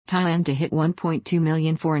Thailand to hit 1.2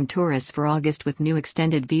 million foreign tourists for August with new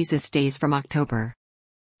extended visa stays from October.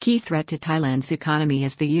 Key threat to Thailand's economy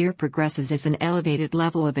as the year progresses is an elevated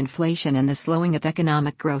level of inflation and the slowing of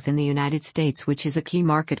economic growth in the United States, which is a key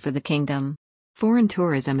market for the kingdom. Foreign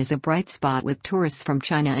tourism is a bright spot, with tourists from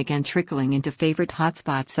China again trickling into favorite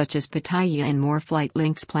hotspots such as Pattaya and more flight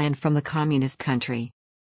links planned from the communist country.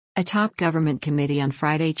 A top government committee on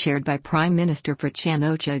Friday chaired by Prime Minister Prayut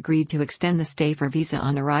Chan-o-cha agreed to extend the stay for visa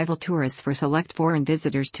on arrival tourists for select foreign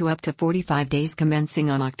visitors to up to 45 days commencing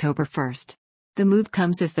on October 1. The move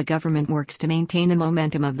comes as the government works to maintain the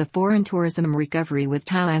momentum of the foreign tourism recovery, with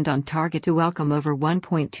Thailand on target to welcome over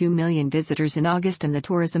 1.2 million visitors in August, and the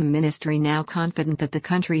tourism ministry now confident that the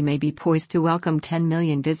country may be poised to welcome 10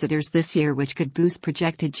 million visitors this year, which could boost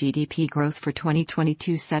projected GDP growth for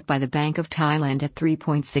 2022 set by the Bank of Thailand at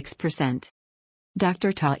 3.6%.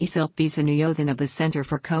 Dr. Thaisilp Visanuyothan of the Center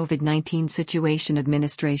for COVID-19 Situation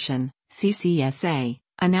Administration, CCSA,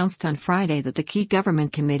 announced on Friday that the key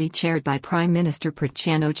government committee chaired by Prime Minister Prayut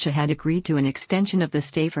Chan-o-cha had agreed to an extension of the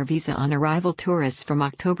stay for visa on arrival tourists from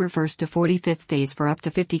October 1 to 45 days for up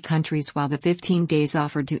to 50 countries, while the 15 days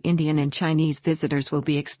offered to Indian and Chinese visitors will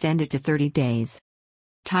be extended to 30 days.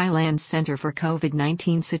 Thailand's Center for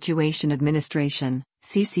COVID-19 Situation Administration,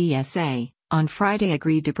 CCSA, on Friday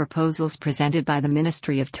agreed to proposals presented by the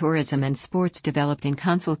Ministry of Tourism and Sports developed in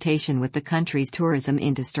consultation with the country's tourism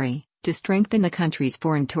industry, to strengthen the country's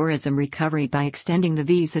foreign tourism recovery by extending the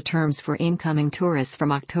visa terms for incoming tourists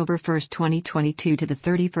from October 1, 2022 to the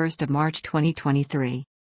 31st of March 2023.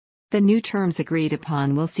 The new terms agreed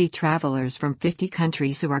upon will see travelers from 50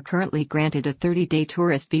 countries who are currently granted a 30-day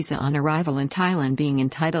tourist visa on arrival in Thailand being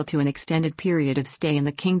entitled to an extended period of stay in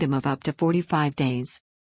the kingdom of up to 45 days.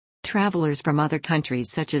 Travelers from other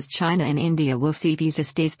countries such as China and India will see visa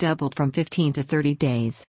stays doubled from 15 to 30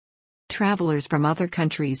 days. Travelers from other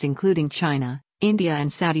countries including China, India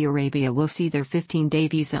and Saudi Arabia will see their 15-day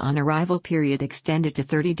visa on arrival period extended to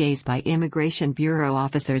 30 days by Immigration Bureau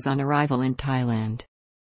officers on arrival in Thailand.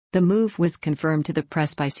 The move was confirmed to the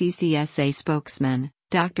press by CCSA spokesman,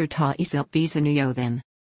 Dr. Thaisilp Visanuyothan.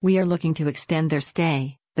 "We are looking to extend their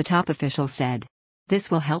stay," the top official said.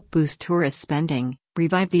 "This will help boost tourist spending,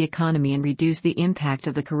 revive the economy and reduce the impact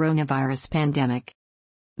of the coronavirus pandemic."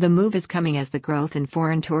 The move is coming as the growth in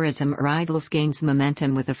foreign tourism arrivals gains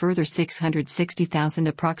momentum, with a further 660,000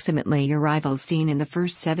 approximately arrivals seen in the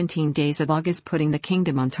first 17 days of August, putting the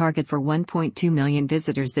kingdom on target for 1.2 million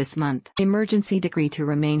visitors this month. Emergency decree to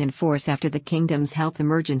remain in force after the kingdom's health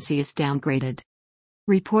emergency is downgraded.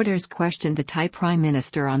 Reporters questioned the Thai Prime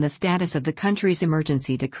Minister on the status of the country's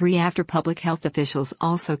emergency decree after public health officials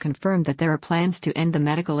also confirmed that there are plans to end the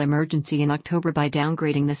medical emergency in October by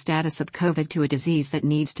downgrading the status of COVID to a disease that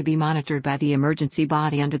needs to be monitored by the emergency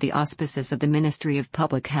body under the auspices of the Ministry of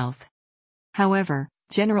Public Health. However,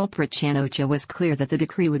 General Prayut Chan-o-cha was clear that the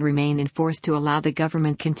decree would remain in force to allow the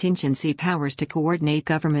government contingency powers to coordinate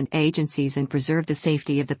government agencies and preserve the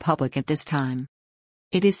safety of the public at this time.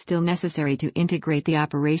 It is still necessary to integrate the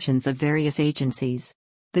operations of various agencies.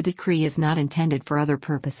 The decree is not intended for other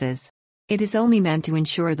purposes. It is only meant to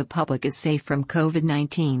ensure the public is safe from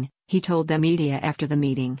COVID-19, he told the media after the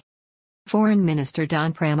meeting. Foreign Minister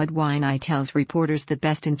Don Pramudwinai tells reporters the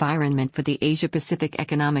best environment for the Asia-Pacific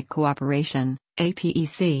Economic Cooperation,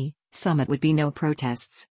 APEC, summit would be no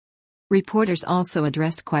protests. Reporters also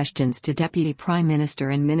addressed questions to Deputy Prime Minister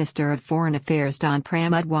and Minister of Foreign Affairs Don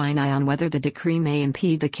Pramudwinai on whether the decree may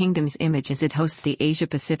impede the kingdom's image as it hosts the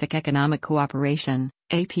Asia-Pacific Economic Cooperation,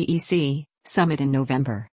 APEC, summit in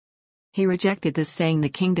November. He rejected this, saying the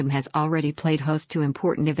kingdom has already played host to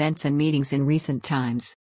important events and meetings in recent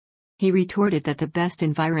times. He retorted that the best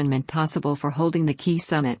environment possible for holding the key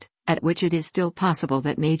summit, at which it is still possible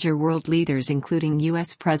that major world leaders including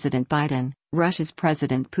US President Biden, Russia's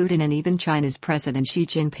President Putin and even China's President Xi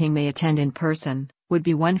Jinping may attend in person, would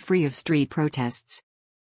be one free of street protests.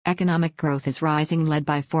 Economic growth is rising, led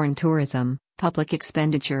by foreign tourism, public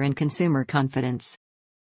expenditure and consumer confidence.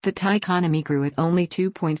 The Thai economy grew at only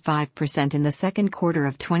 2.5% in the second quarter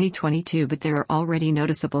of 2022, but there are already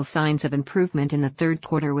noticeable signs of improvement in the third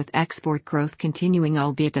quarter, with export growth continuing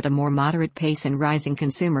albeit at a more moderate pace and rising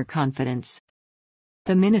consumer confidence.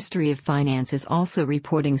 The Ministry of Finance is also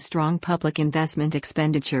reporting strong public investment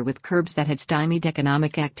expenditure, with curbs that had stymied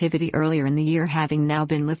economic activity earlier in the year having now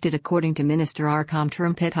been lifted, according to Minister Arkham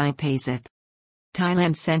Terumpitai Pasith.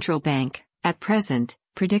 Thailand's central bank, at present,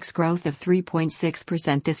 predicts growth of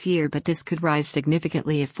 3.6% this year, but this could rise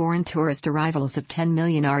significantly if foreign tourist arrivals of 10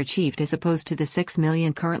 million are achieved as opposed to the 6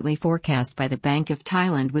 million currently forecast by the Bank of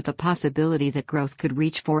Thailand, with the possibility that growth could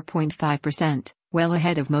reach 4.5%, well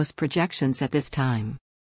ahead of most projections at this time.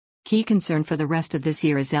 Key concern for the rest of this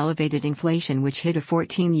year is elevated inflation, which hit a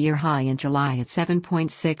 14-year high in July at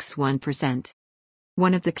 7.61%.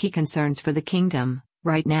 One of the key concerns for the kingdom,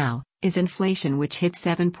 right now, is inflation, which hit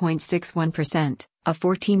 7.61%, a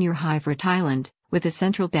 14-year high for Thailand, with the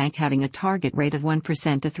central bank having a target rate of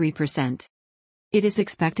 1% to 3%. It is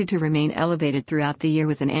expected to remain elevated throughout the year,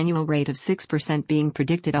 with an annual rate of 6% being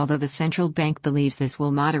predicted, although the central bank believes this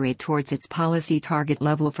will moderate towards its policy target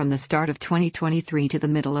level from the start of 2023 to the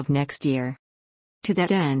middle of next year. To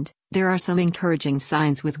that end, there are some encouraging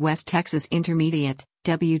signs, with West Texas Intermediate,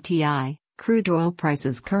 WTI, crude oil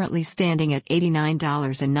prices currently standing at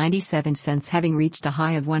 $89.97, having reached a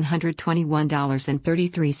high of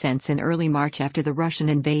 $121.33 in early March after the Russian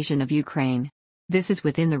invasion of Ukraine. This is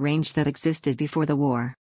within the range that existed before the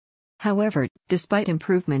war. However, despite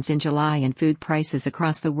improvements in July in food prices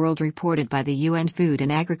across the world reported by the UN Food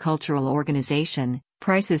and Agricultural Organization,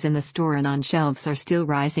 prices in the store and on shelves are still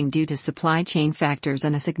rising due to supply chain factors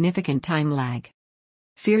and a significant time lag.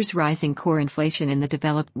 Fears rising core inflation in the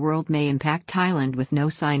developed world may impact Thailand, with no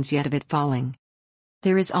signs yet of it falling.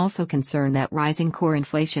 There is also concern that rising core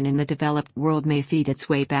inflation in the developed world may feed its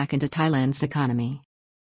way back into Thailand's economy.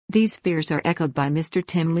 These fears are echoed by Mr.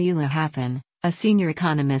 Tim Leelahafen, a senior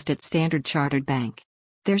economist at Standard Chartered Bank.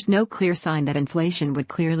 There's no clear sign that inflation would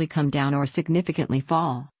clearly come down or significantly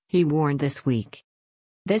fall, he warned this week.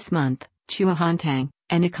 This month, Chua Hontang,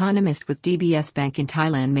 an economist with DBS Bank in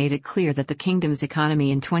Thailand, made it clear that the kingdom's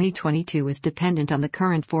economy in 2022 is dependent on the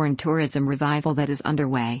current foreign tourism revival that is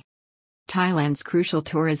underway. Thailand's crucial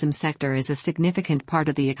tourism sector is a significant part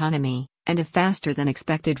of the economy, and a faster than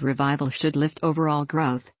expected revival should lift overall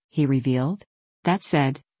growth, he revealed. That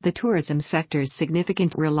said, the tourism sector's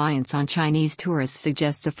significant reliance on Chinese tourists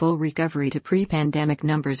suggests a full recovery to pre-pandemic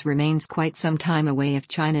numbers remains quite some time away if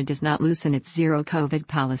China does not loosen its zero-COVID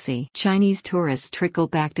policy. Chinese tourists trickle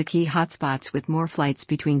back to key hotspots, with more flights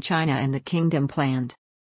between China and the kingdom planned.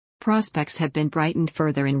 Prospects have been brightened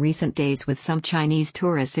further in recent days, with some Chinese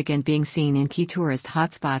tourists again being seen in key tourist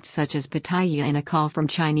hotspots such as Pattaya, in a call from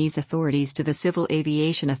Chinese authorities to the Civil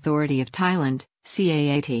Aviation Authority of Thailand,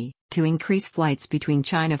 CAAT, to increase flights between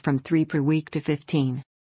China from 3 per week to 15.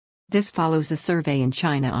 This follows a survey in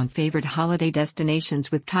China on favored holiday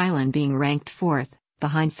destinations, with Thailand being ranked 4th,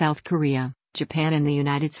 behind South Korea, Japan and the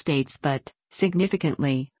United States, but,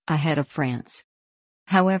 significantly, ahead of France.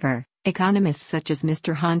 However, economists such as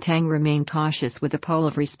Mr. Hontang remain cautious, with a poll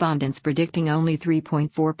of respondents predicting only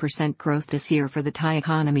 3.4% growth this year for the Thai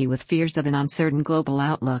economy, with fears of an uncertain global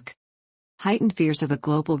outlook. Heightened fears of a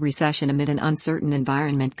global recession amid an uncertain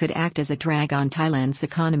environment could act as a drag on Thailand's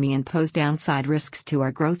economy and pose downside risks to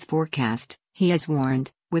our growth forecast, he has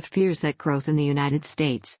warned, with fears that growth in the United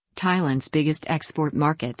States, Thailand's biggest export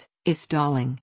market, is stalling.